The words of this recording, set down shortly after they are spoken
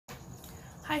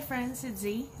Hi friends, it's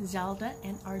Z, Zelda,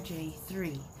 and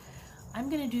RJ3. I'm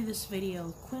going to do this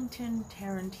video Quentin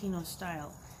Tarantino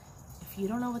style. If you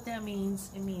don't know what that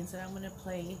means, it means that I'm going to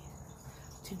play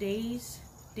today's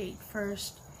date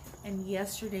first and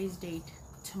yesterday's date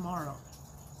tomorrow.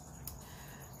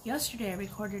 Yesterday I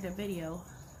recorded a video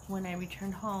when I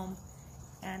returned home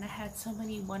and I had so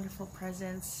many wonderful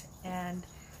presents and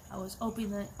I was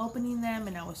opening them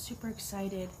and I was super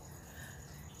excited.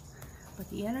 But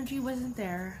the energy wasn't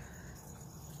there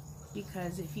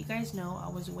because if you guys know, I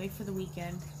was away for the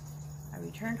weekend. I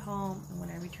returned home, and when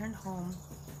I returned home,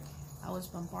 I was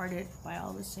bombarded by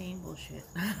all the same bullshit.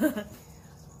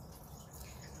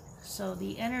 So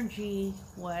the energy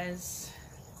was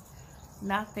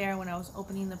not there when I was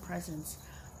opening the presents.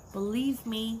 Believe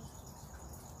me,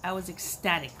 I was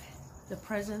ecstatic. The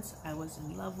presents I was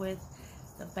in love with,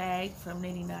 the bag from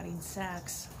Knitting Knotting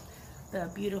Sacks, the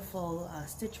beautiful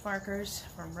stitch markers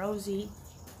from Rosie,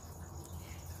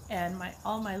 and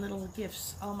all my little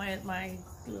gifts, all my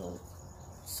little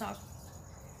sock,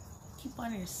 I keep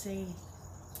wanting to say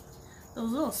those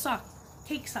little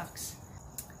cake socks.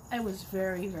 I was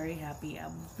very, very happy.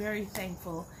 I'm very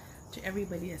thankful to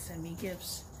everybody that sent me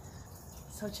gifts.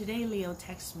 So today Leo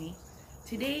texts me.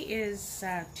 Today is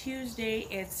Tuesday.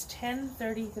 It's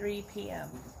 10:33 p.m.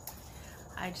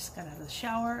 I just got out of the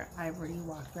shower. I've already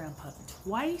walked Grandpa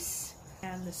twice.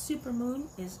 And the super moon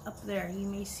is up there. You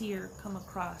may see her come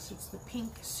across. It's the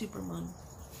pink super moon.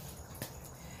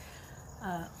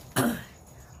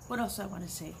 What else I want to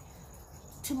say?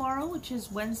 Tomorrow, which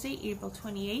is Wednesday, April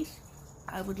 28th,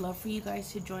 I would love for you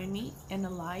guys to join me in a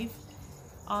live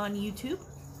on YouTube.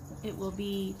 It will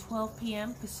be 12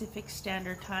 p.m. Pacific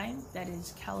Standard Time. That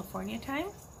is California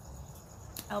time.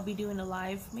 I'll be doing a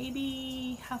live,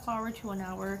 maybe half hour to an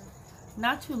hour,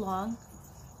 not too long,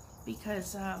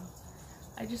 because I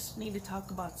just need to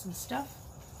talk about some stuff,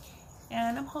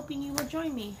 and I'm hoping you will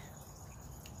join me.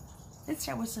 Let's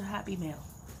start with some happy mail.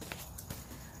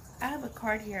 I have a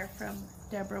card here from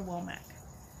Deborah Womack.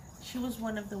 She was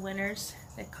one of the winners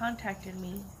that contacted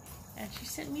me, and she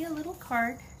sent me a little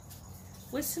card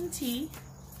with some tea.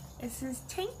 It says,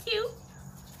 "Thank you,"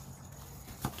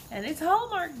 and it's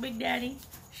Hallmark, Big Daddy.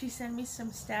 She sent me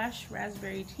some Stash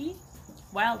raspberry tea,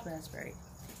 wild raspberry,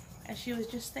 and she was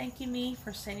just thanking me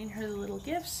for sending her the little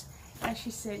gifts, and she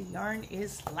said yarn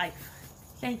is life.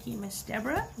 Thank you, Miss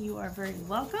Deborah. You are very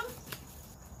welcome.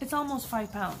 It's almost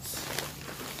 5 pounds.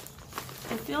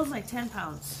 It feels like 10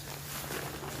 pounds.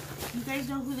 You guys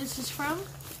know who this is from?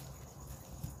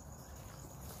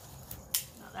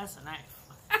 No, that's a knife.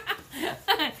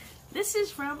 This is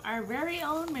from our very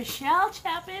own Michelle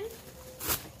Chapin.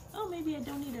 Oh, maybe I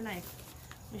don't need a knife.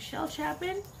 Michelle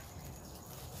Chapin.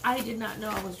 I did not know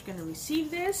I was going to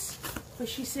receive this, but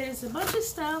she said it's a bunch of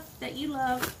stuff that you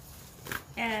love,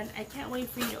 and I can't wait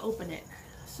for you to open it.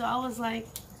 So I was like,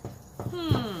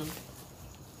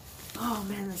 oh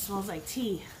man, this smells like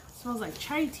tea. It smells like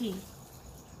chai tea.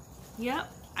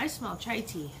 Yep, I smell chai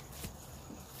tea.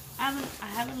 I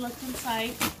haven't looked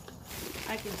inside.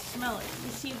 I can smell it. Let me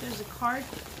see if there's a card.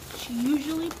 She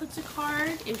usually puts a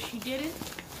card. If she didn't,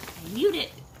 I mute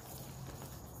it.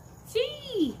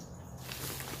 See?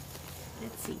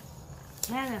 Let's see.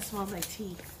 Man, that smells like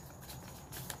tea.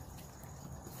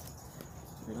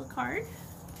 Little card.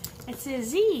 It says,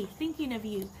 "Z, thinking of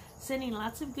you. Sending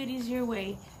lots of goodies your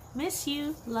way. Miss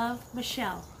you. Love,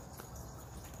 Michelle."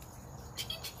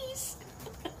 Jeez.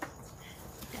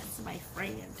 That's my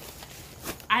friend.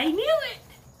 I knew it.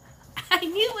 I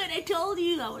knew it. I told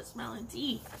you I was smelling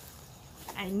tea.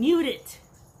 I knew it.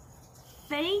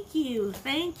 Thank you.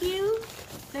 Thank you.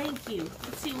 Thank you.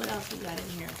 Let's see what else we got in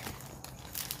here.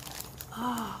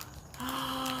 Oh.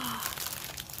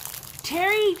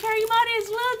 Terry Mares,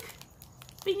 look.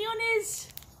 Piñones.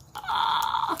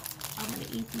 Oh. I'm going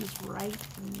to eat these right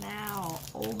now.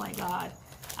 Oh my God.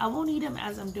 I won't eat them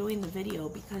as I'm doing the video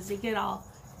because they get all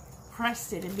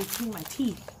crusted in between my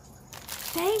teeth.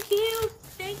 Thank you.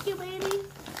 Thank you, baby.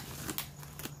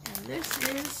 And this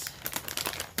is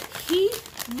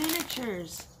Heath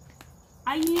Miniatures.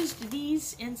 I used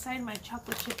these inside my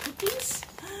chocolate chip cookies.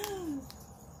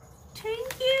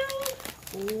 Thank you.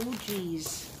 Oh,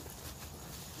 geez.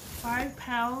 5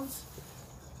 pounds.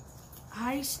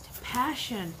 Iced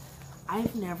Passion.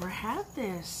 I've never had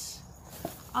this.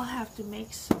 I'll have to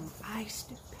make some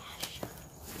Iced Passion.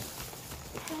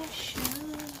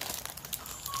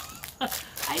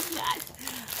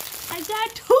 I got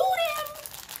 2 of them.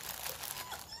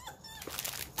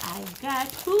 I got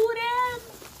 2 of them.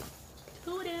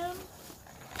 2 of them.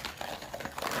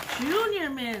 Junior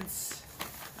mints.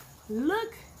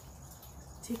 Look,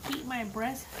 to keep my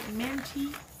breath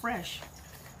minty fresh.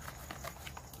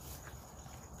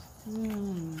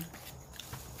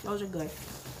 Those are good.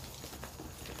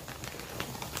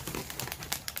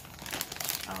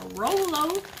 A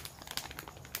Rolo.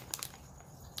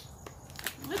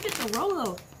 Look at the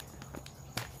Rolo.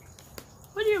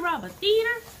 What do you rob, a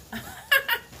theater?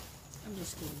 I'm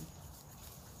just kidding.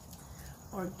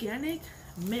 Organic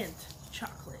mint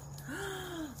chocolate.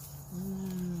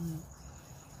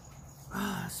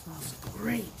 Ah, it smells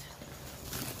great.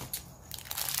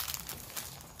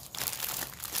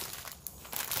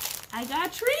 I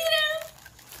got treated.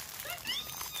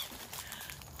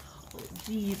 Oh,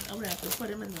 geez. I'm going to have to put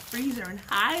them in the freezer and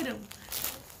hide them.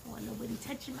 I don't want nobody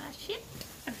touching my shit.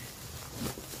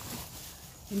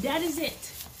 And that is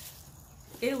it.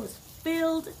 It was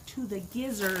filled to the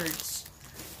gizzards.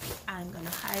 I'm going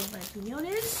to hide my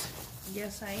piñones.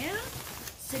 Yes, I am.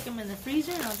 Stick them in the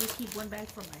freezer and I'll just keep one bag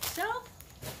for myself.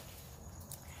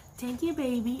 Thank you,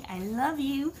 baby. I love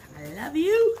you. I love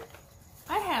you.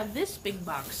 I have this big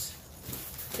box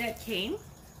that came.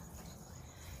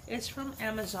 It's from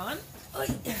Amazon.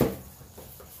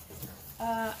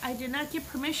 I did not get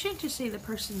permission to say the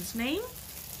person's name,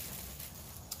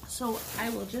 so I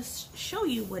will just show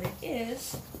you what it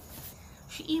is.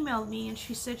 She emailed me and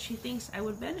she said she thinks I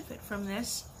would benefit from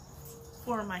this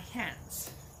for my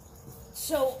hands.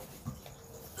 So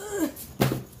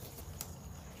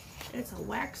it's a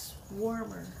wax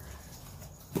warmer.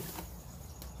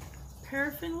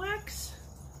 Paraffin wax.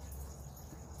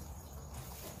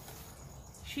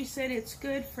 She said it's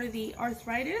good for the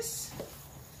arthritis.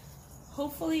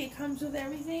 Hopefully it comes with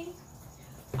everything.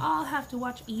 I'll have to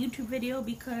watch a YouTube video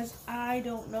because I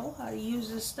don't know how to use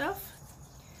this stuff.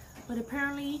 But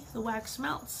apparently the wax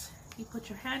melts. You put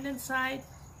your hand inside.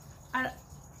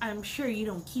 I'm sure you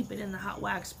don't keep it in the hot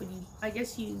wax, but I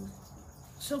guess you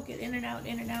soak it in and out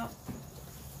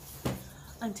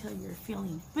until you're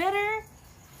feeling better.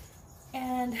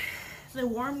 And the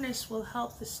warmness will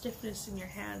help the stiffness in your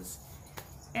hands.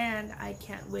 And I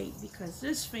can't wait because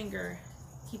this finger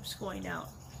keeps going out.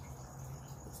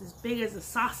 It's as big as a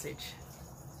sausage.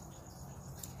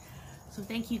 So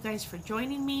thank you guys for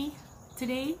joining me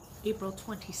today, April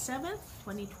 27th,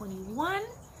 2021.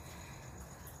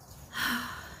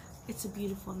 It's a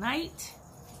beautiful night.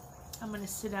 I'm going to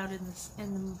sit out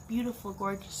in the beautiful,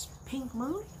 gorgeous pink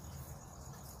moon.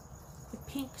 The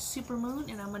pink super moon,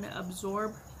 and I'm going to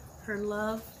absorb her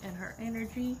love and her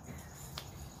energy.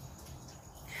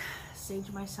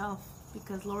 Sage myself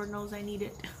because Lord knows I need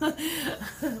it.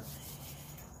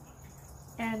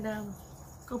 And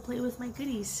go play with my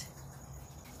goodies.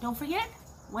 Don't forget,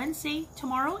 Wednesday,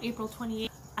 tomorrow, April 28th,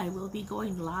 I will be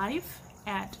going live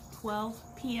at 12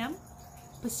 p.m.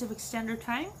 Pacific Standard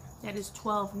Time. That is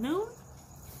 12 noon.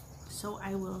 So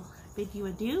I will bid you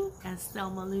adieu. As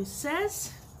Thelma Lou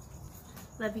says,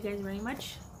 love you guys very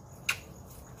much.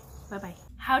 Bye-bye.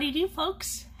 Howdy do,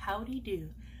 folks. Howdy do.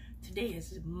 Today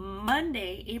is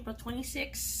Monday, April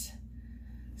 26th,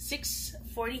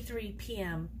 6:43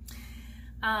 p.m.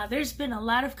 There's been a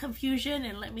lot of confusion,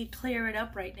 and let me clear it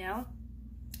up right now.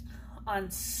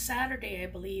 On Saturday, I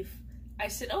believe, I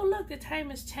said, oh, look, the time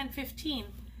is 10:15.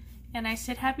 And I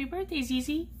said, happy birthday,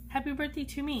 Zizi. Happy birthday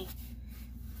to me.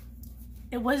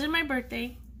 It wasn't my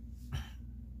birthday.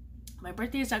 My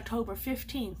birthday is October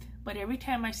 15th. But every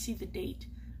time I see the date,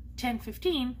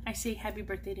 10:15, I say, happy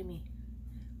birthday to me.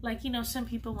 Like, you know, some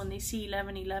people, when they see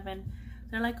 11:11,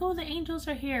 they're like, oh, the angels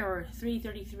are here, or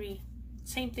 3:33.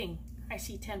 Same thing. I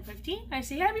see 10:15, I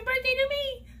say, happy birthday to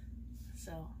me.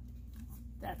 So,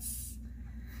 that's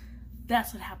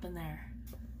what happened there.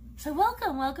 So,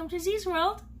 welcome to Z's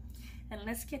World. And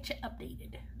let's get you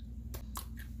updated.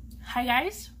 Hi,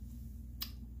 guys.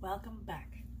 Welcome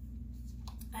back.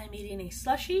 I'm eating a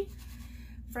slushie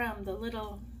from the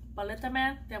little baleta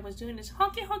man that was doing this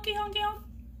honky, honky, honky,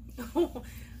 honk.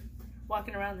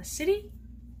 Walking around the city.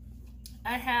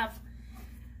 I have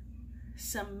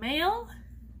some mail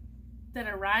that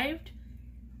arrived.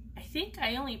 I think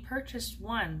I only purchased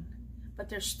one, but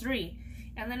there's 3.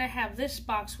 And then I have this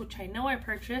box, which I know I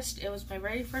purchased. It was my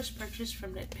very first purchase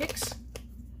from Knit Picks.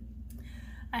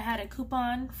 I had a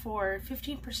coupon for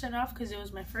 15% off because it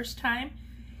was my first time.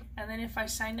 And then if I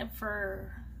signed up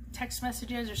for text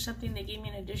messages or something, they gave me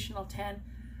an additional 10.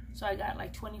 So I got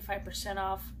like 25%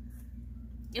 off.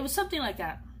 It was something like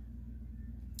that.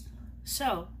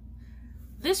 So,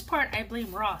 this part I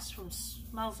blame Ross from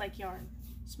Smells Like Yarn.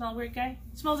 Smell weird, guy?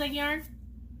 Smells like yarn?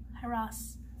 Hi,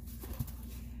 Ross.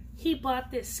 He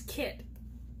bought this kit.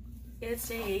 It's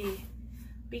a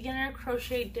beginner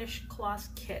crochet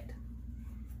dishcloth kit.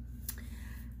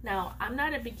 Now, I'm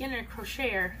not a beginner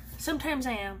crocheter. Sometimes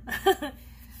I am.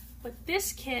 But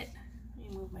this kit, let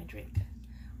me move my drink.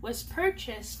 was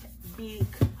purchased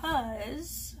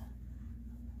because,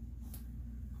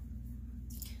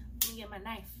 let me get my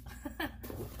knife.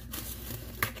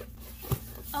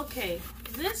 Okay,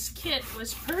 this kit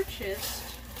was purchased.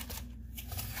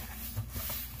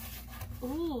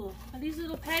 Ooh, are these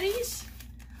little patties?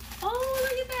 Oh,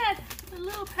 look at that, the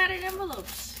little padded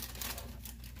envelopes.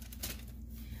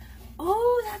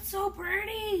 Oh, that's so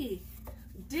pretty.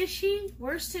 Dishy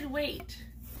worsted weight.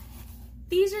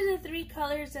 These are the 3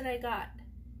 colors that I got.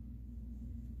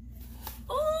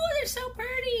 Oh, they're so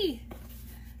pretty.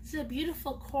 It's a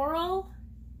beautiful coral.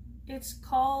 It's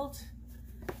called,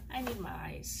 I need my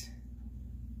eyes.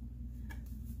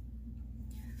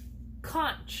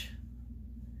 Conch.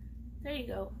 There you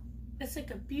go. It's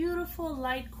like a beautiful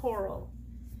light coral.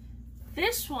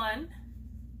 This one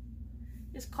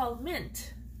is called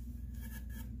Mint.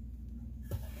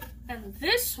 And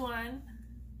this one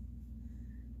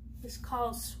is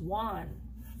called Swan.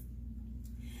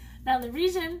 Now the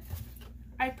reason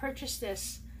I purchased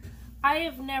this, I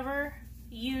have never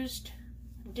used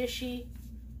Dishy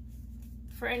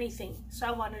for anything, so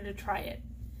I wanted to try it.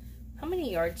 How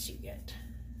many yards do you get?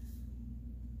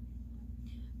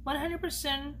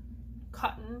 100%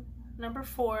 cotton, number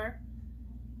 4,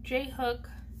 J hook,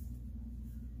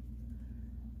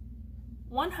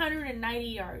 190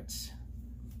 yards.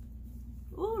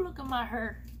 Ooh, look at my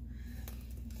hair.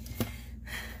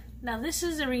 Now this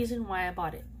is the reason why I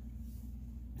bought it.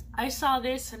 I saw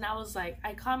this and I was like,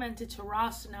 I commented to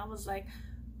Ross and I was like,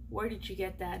 where did you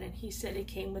get that? And he said it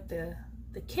came with the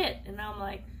kit. And I'm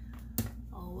like,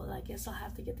 oh, well, I guess I'll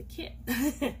have to get the kit.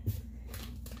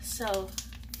 So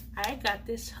I got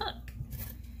this hook.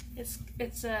 It's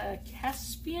a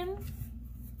Caspian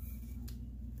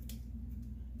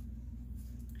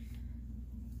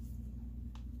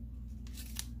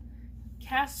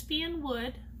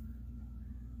wood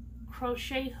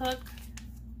crochet hook,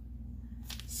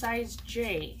 size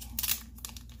J.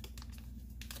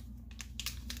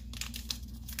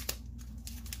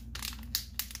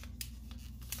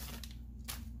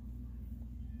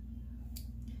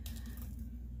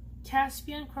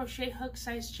 Caspian crochet hook,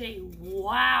 size J.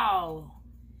 Wow,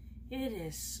 it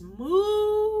is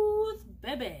smooth,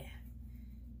 baby.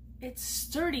 It's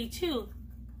sturdy too.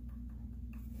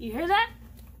 You hear that?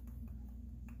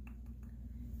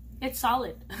 It's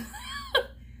solid.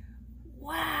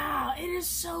 Wow, it is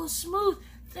so smooth.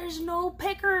 There's no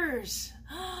pickers.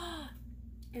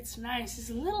 It's nice. It's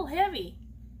a little heavy.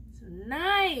 It's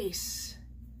nice.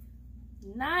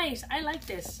 Nice. I like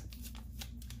this.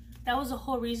 That was the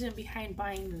whole reason behind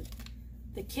buying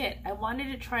the kit. I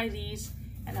wanted to try these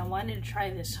and I wanted to try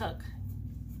this hook.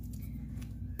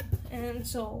 And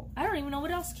so I don't even know what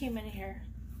else came in here.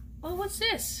 Oh, what's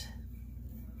this?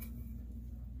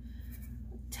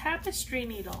 Tapestry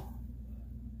needle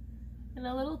and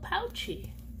a little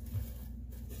pouchy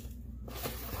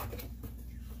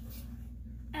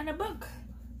and a book.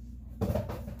 I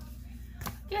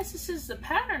guess this is the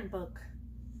pattern book.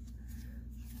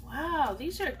 Wow,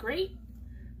 these are great.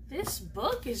 This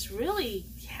book is really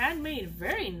handmade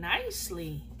very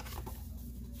nicely.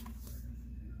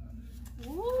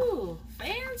 Ooh,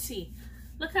 fancy.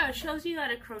 Look how it shows you how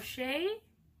to crochet,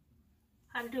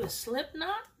 how to do a slip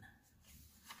knot.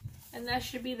 And that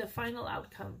should be the final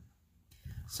outcome.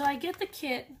 So I get the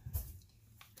kit,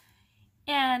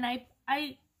 and I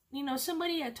you know,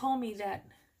 somebody had told me that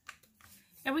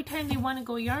every time they want to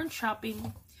go yarn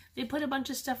shopping, they put a bunch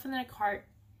of stuff in their cart,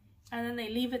 and then they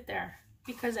leave it there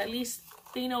because at least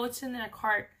they know it's in their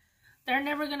cart. They're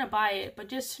never gonna buy it, but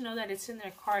just to know that it's in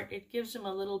their cart, it gives them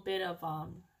a little bit of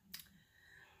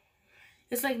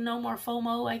it's like no more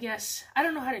FOMO, I guess. I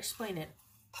don't know how to explain it.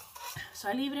 So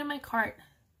I leave it in my cart.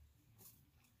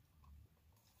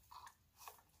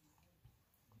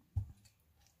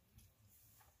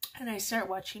 And I start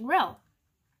watching Rel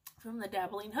from the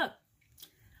Dabbling Hook.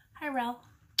 Hi, Rel.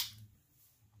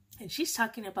 And she's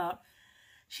talking about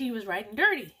she was riding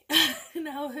dirty.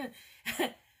 No,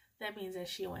 that means that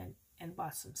she went and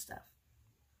bought some stuff.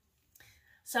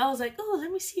 So I was like, oh,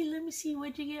 let me see,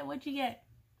 what'd you get?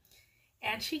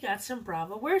 And she got some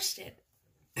Brava worsted.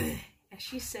 And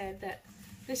she said that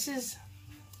this is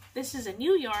a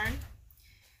new yarn.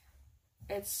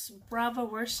 It's Brava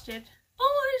worsted.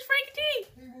 Oh, there's Frank D.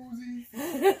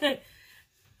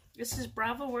 This is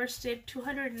Brava worsted,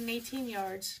 218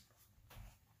 yards,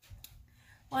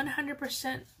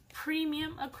 100%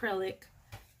 premium acrylic,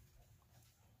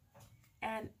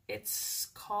 and it's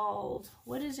called,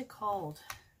 what is it called?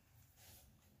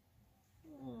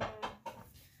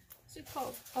 What's it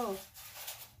called? Oh,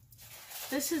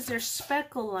 this is their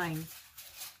speckle line.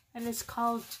 and it's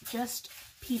called Just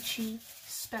Peachy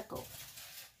Speckle.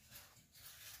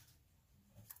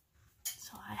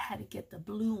 So I had to get the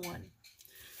blue one.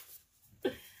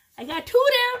 I got 2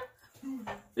 of them.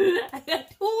 I got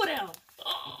 2 of them.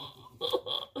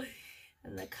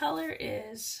 And the color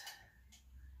is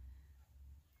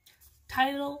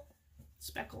Tidal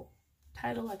Speckle.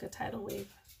 Tidal like a tidal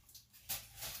wave.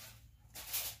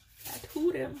 Got 2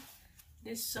 of them.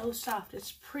 It's so soft.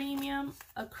 It's premium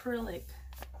acrylic.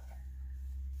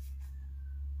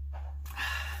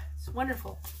 It's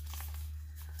wonderful.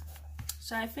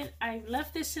 So I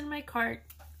left this in my cart.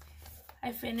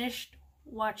 I finished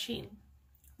watching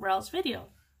Rel's video.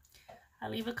 I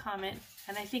leave a comment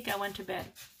and I think I went to bed.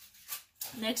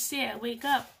 Next day I wake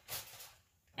up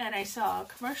and I saw a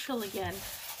commercial again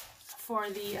for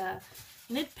the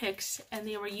knit picks, and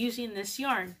they were using this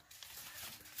yarn.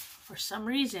 For some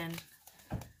reason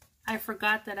I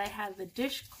forgot that I had the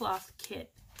dishcloth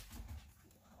kit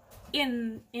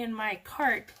in my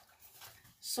cart.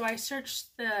 So I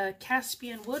searched the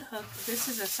Caspian wood hook. This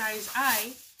is a size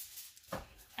I,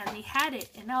 and they had it,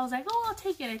 and I was like, oh, I'll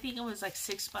take it. I think it was like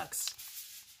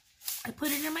 $6. I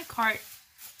put it in my cart,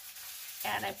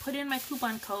 and I put in my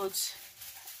coupon codes.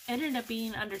 It ended up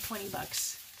being under $20.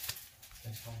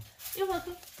 Thanks, Mom. You're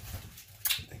welcome.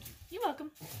 Thank you. You're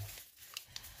welcome.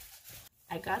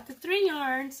 I got the 3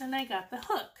 yarns, and I got the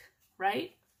hook,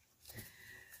 right?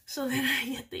 So then I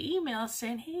get the email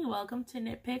saying, hey, welcome to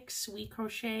Knit Picks. We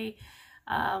crochet.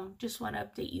 Just want to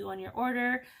update you on your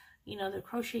order. You know, the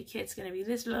crochet kit's going to be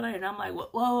this, blah, blah. And I'm like, whoa,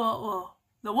 whoa, whoa.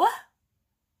 The what?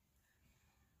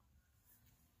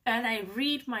 And I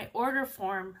read my order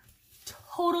form.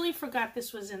 Totally forgot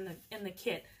this was in the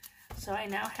kit. So I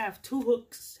now have 2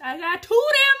 hooks. I got 2 of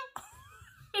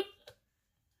them.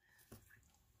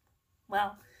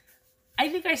 Well, I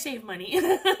think I saved money.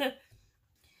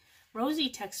 Rosie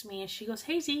texts me and she goes,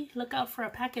 hey Z, look out for a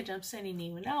package I'm sending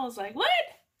you. And I was like, what?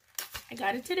 I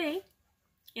got it today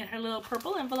in her little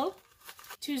purple envelope.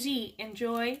 To Z,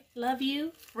 enjoy, love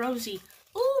you, Rosie.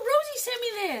 Oh, Rosie sent me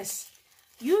this.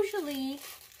 Usually,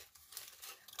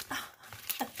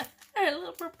 a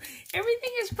little purple.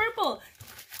 Everything is purple.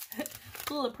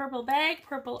 A little purple bag,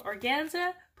 purple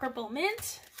organza, purple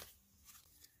mint.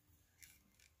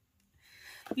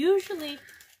 Usually,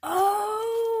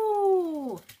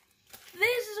 oh,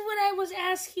 this is what I was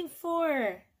asking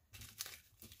for.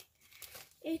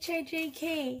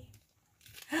 H-I-J-K.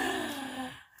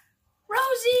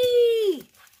 Rosie!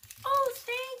 Oh,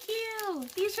 thank you.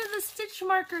 These are the stitch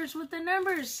markers with the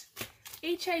numbers.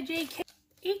 H-I-J-K.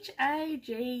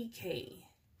 H-I-J-K.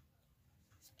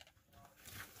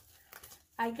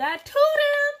 I got 2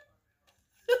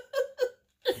 of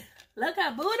them. Look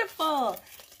how beautiful.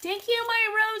 Thank you, my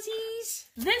Rosies.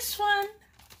 This one,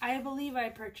 I believe I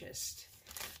purchased.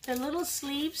 The little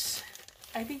sleeves,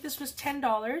 I think this was $10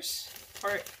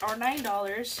 or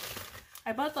 $9.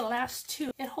 I bought the last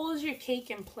 2. It holds your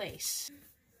cake in place.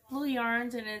 Blue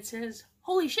yarns, and it says,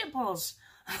 holy shit balls.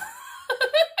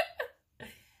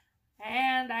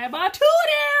 And I bought 2 of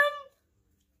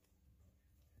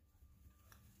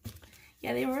them.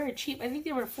 Yeah, they were very cheap. I think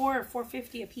they were $4 or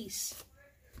 $4.50 a piece.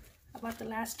 I bought the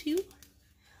last 2.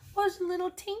 Oh, it's a little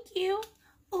thank you.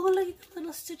 Oh, look at the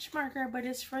little stitch marker, but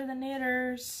it's for the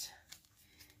knitters.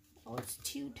 Oh, it's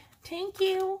cute. Thank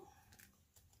you.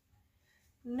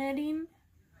 Knitting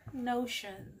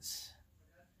Notions.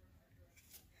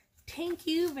 Thank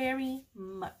you very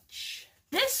much.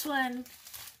 This one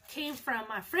came from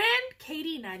my friend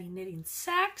Katie, Knitting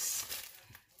Sacks.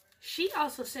 She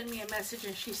also sent me a message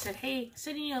and she said, hey,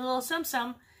 sending you a little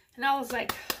some. And I was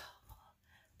like,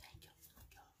 thank you.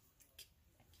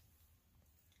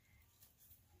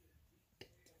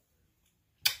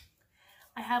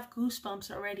 I have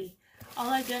goosebumps already. All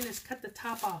I've done is cut the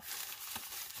top off.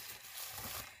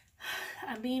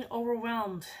 I'm being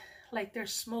overwhelmed. Like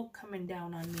there's smoke coming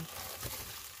down on me.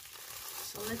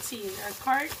 So let's see. Is there a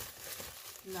card?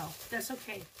 No, that's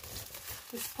okay.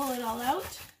 Let's pull it all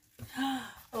out.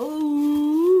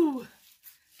 Oh,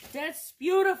 that's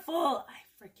beautiful. I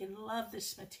freaking love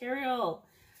this material.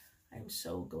 I'm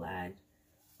so glad.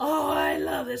 Oh, I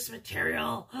love this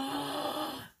material.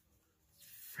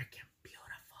 Freaking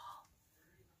beautiful.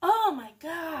 Oh my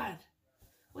God.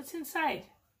 What's inside?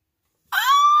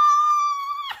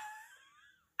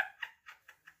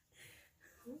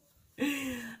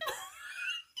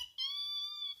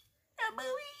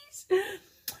 Movies.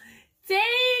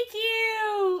 Thank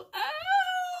you.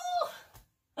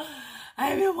 Oh,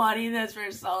 I've been wanting this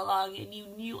for so long and you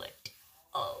knew it.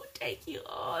 Oh, thank you.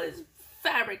 Oh, this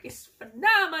fabric is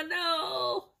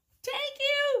phenomenal. Thank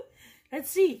you.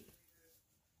 Let's see.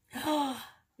 Oh,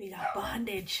 We got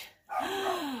bondage.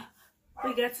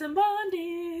 We got some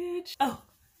bondage. Oh,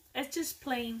 it's just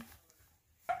plain.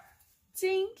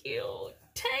 Thank you.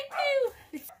 Thank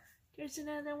you. There's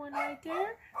another one right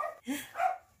there.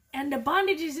 And the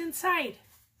bondage is inside.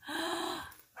 Oh,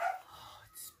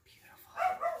 it's beautiful.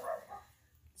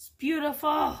 It's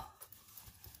beautiful.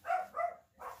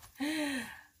 I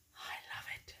love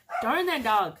it. Darn that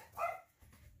dog.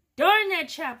 Darn that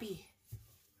chappy.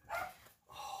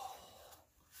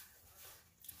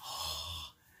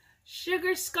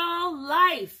 Sugar Skull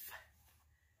life.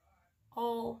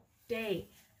 All day.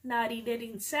 Naughty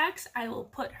Knitting Sacks. I will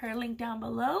put her link down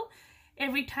below.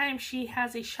 Every time she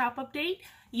has a shop update,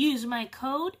 use my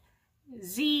code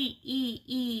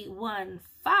ZEE15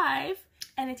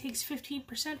 and it takes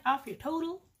 15% off your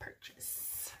total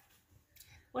purchase.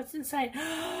 What's inside?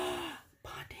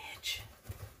 Bondage.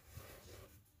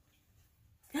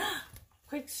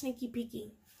 Quick sneaky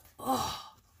peeky.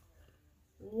 Oh,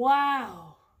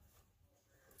 wow.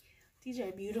 These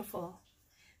are beautiful.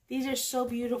 These are so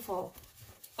beautiful.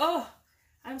 Oh,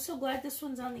 I'm so glad this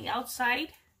one's on the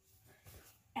outside.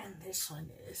 And this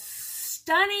one is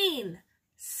stunning.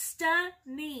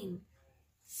 Stunning.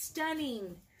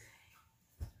 Stunning.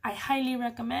 I highly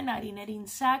recommend Naughty Knitting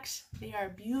Sacks. They are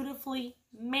beautifully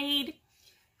made.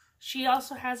 She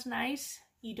also has nice.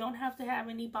 You don't have to have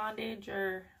any bondage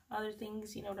or other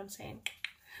things. You know what I'm saying?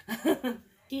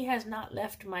 He has not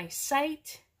left my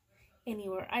sight.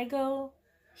 Anywhere I go,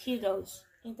 he goes.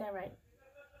 Ain't that right?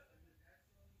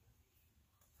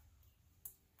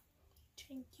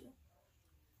 Thank you.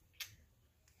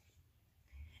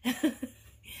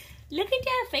 Look at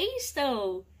that face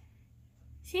though.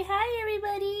 Say hi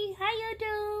everybody. Hi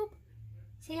YouTube.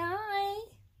 Say hi.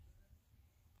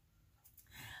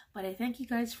 But I thank you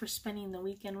guys for spending the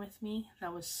weekend with me.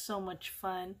 That was so much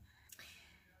fun.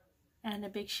 And a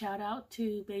big shout out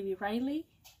to baby Riley.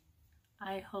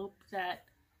 I hope that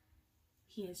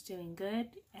he is doing good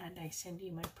and I send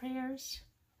you my prayers.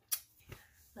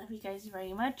 Love you guys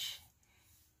very much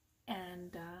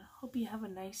and hope you have a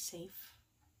nice, safe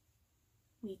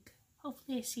week.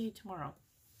 Hopefully I see you tomorrow.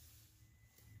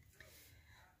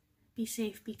 Be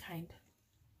safe, be kind.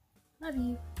 Love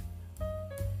you.